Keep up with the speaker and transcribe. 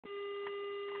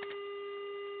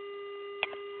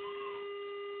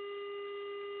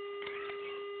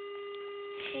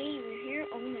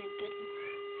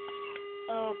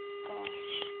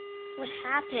What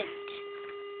happened?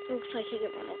 Looks like he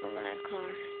got run over by a car.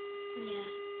 Yeah.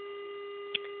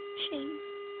 Shame.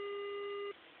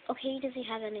 Okay, does he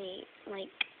have any, like,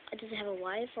 does he have a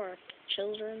wife or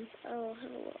children? Oh,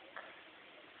 have a look.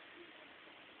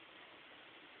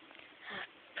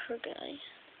 Poor guy.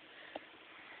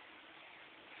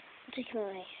 I'll take him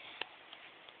away.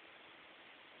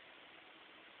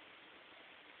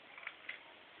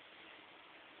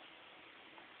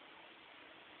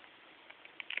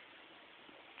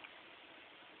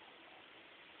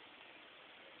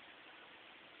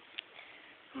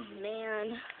 Oh, man.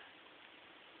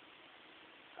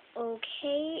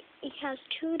 Okay, he has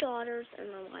 2 daughters and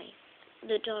a wife.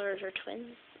 The daughters are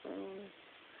twins.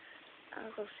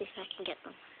 I'll go see if I can get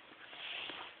them.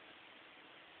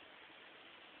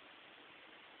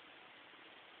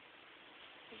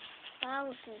 Wow,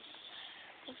 this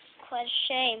is quite a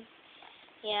shame.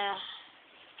 Yeah.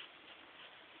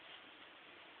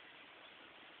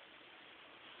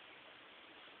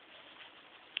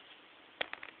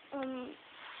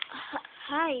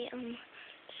 Hi,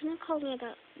 someone called me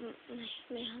about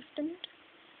my husband.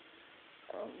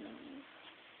 Oh, no.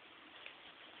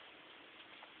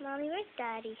 Mommy, where's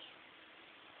Daddy?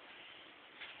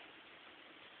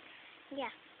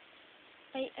 Yeah.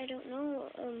 I don't know,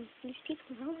 these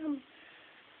people know him.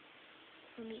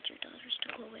 I'll need your daughters to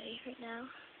go away right now.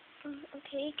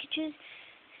 Okay, could you,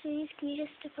 please, can you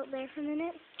just step out there for a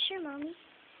minute? Sure, Mommy.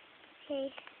 Hey.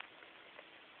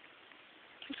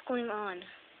 What's going on?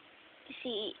 You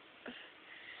see,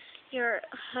 your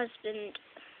husband,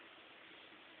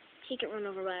 he got run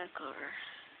over by a car.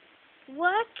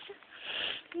 What?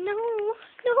 No,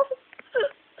 no.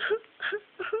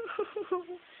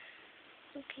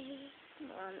 Okay,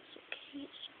 come on, it's okay,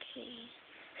 it's okay.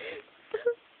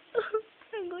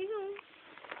 I'm going home.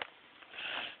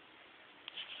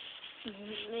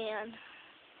 Man.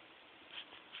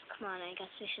 Come on, I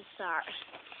guess we should start.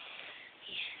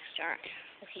 Yeah, start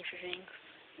looking for things.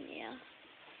 Yeah.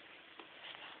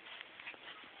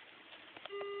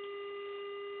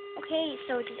 Okay,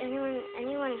 so did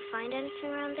anyone find anything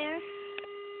around there?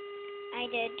 I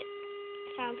did.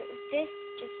 Found this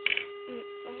just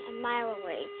a mile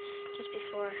away, just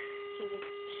before he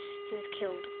was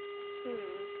killed.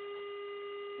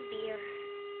 Beer.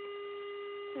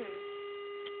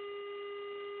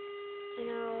 You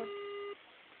know,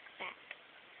 back.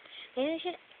 Maybe I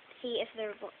should see if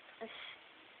they're.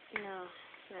 No,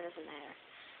 that doesn't matter.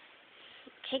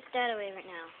 Take that away right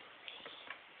now.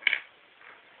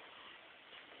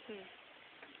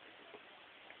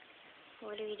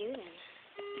 What do we do then?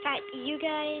 In fact, can you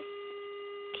guys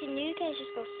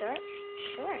just go search?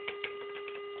 Sure.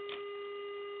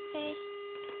 Okay.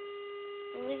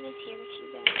 I'll leave this here with you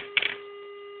guys.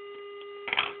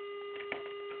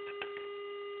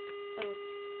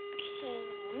 Okay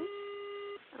then.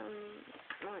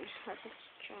 Come on, let's just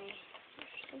try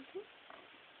something.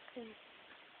 Okay.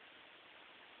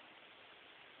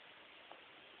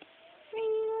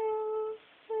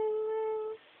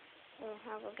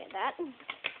 I'll go get that.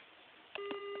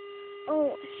 Oh,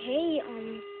 hey,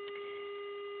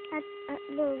 at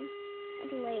the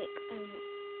lake,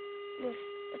 we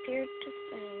appeared to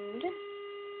find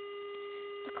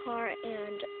a car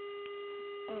and,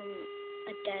 a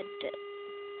dead,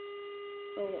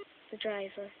 the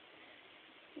driver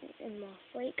in Moss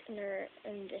Lake,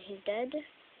 and he's dead.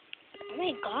 Oh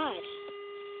my God.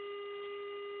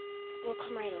 We'll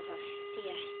come right over. See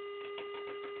ya.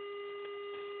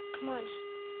 Come on.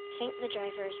 I think the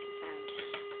driver has been found.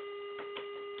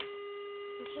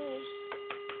 Okay.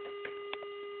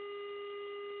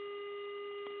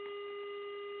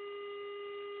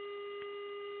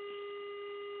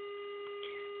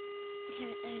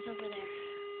 He's over there.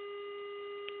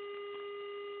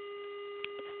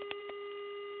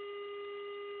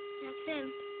 That's him.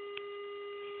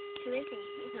 Who is he?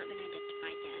 He's not been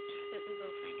identified yet, but we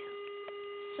will find out.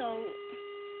 So,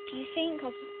 do you think,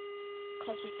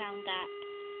 because we found that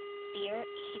beer,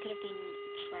 he could have been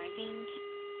driving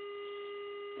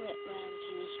when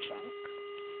he was drunk?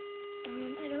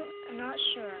 I'm not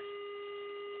sure.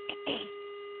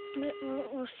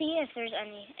 We'll see if there's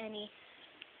any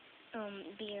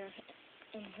beer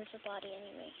in his body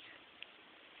anyway.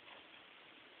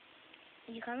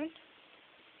 Are you coming?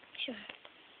 Sure.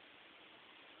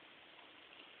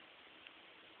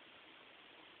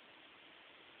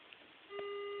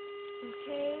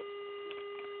 Okay.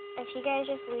 If you guys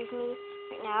just leave me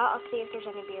right now, I'll see if there's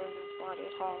any beer in his body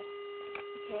at all.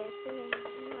 Okay, okay.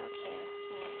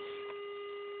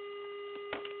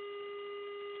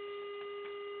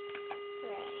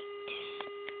 Right.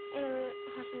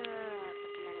 Half an hour or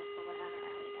 50 minutes or whatever,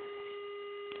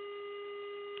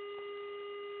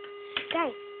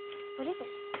 What is it?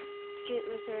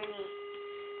 Was there any...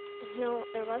 No,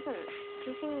 there wasn't.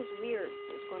 Something was weird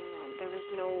was going on. There was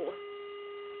no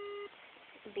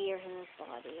beer in his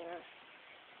body or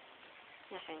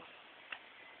nothing.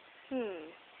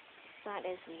 That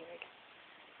is weird.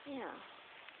 Yeah.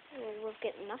 Well, we'll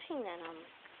get nothing then.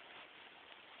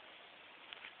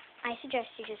 I suggest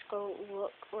you just go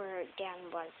look where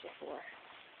Dan was before.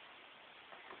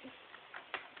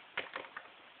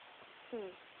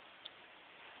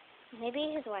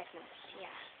 Maybe his wife knows.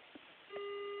 Yeah.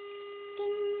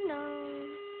 Ding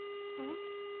dong. Huh?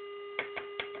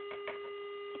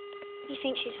 You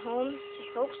think she's home? I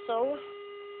hope so.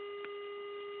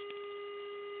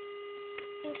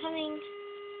 I'm coming.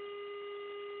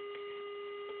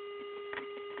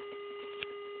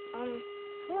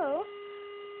 Hello?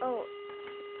 Oh,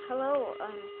 hello,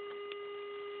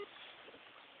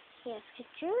 yes, could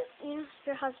you ask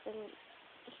your husband,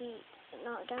 he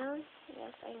not down?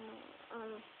 Yes, I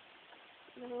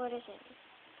know. What is it?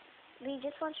 We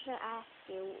just wanted to ask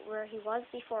you where he was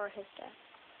before his death.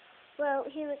 Well,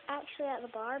 he was actually at the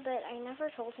bar, but I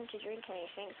never told him to drink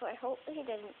anything, so I hope he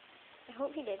didn't.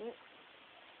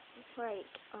 Right,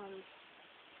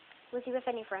 was he with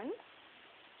any friends?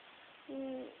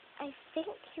 I think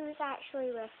he was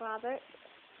actually with Robert,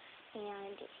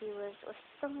 and he was with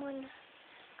someone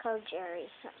called Jerry.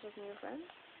 That's his new friend.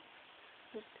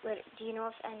 Do you know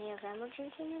if any of them were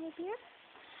drinking any beer?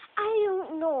 I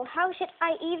don't know. How should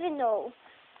I even know?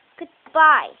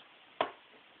 Goodbye.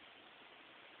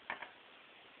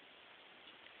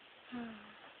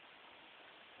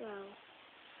 Well,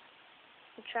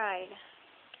 I tried.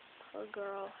 Poor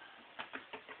girl.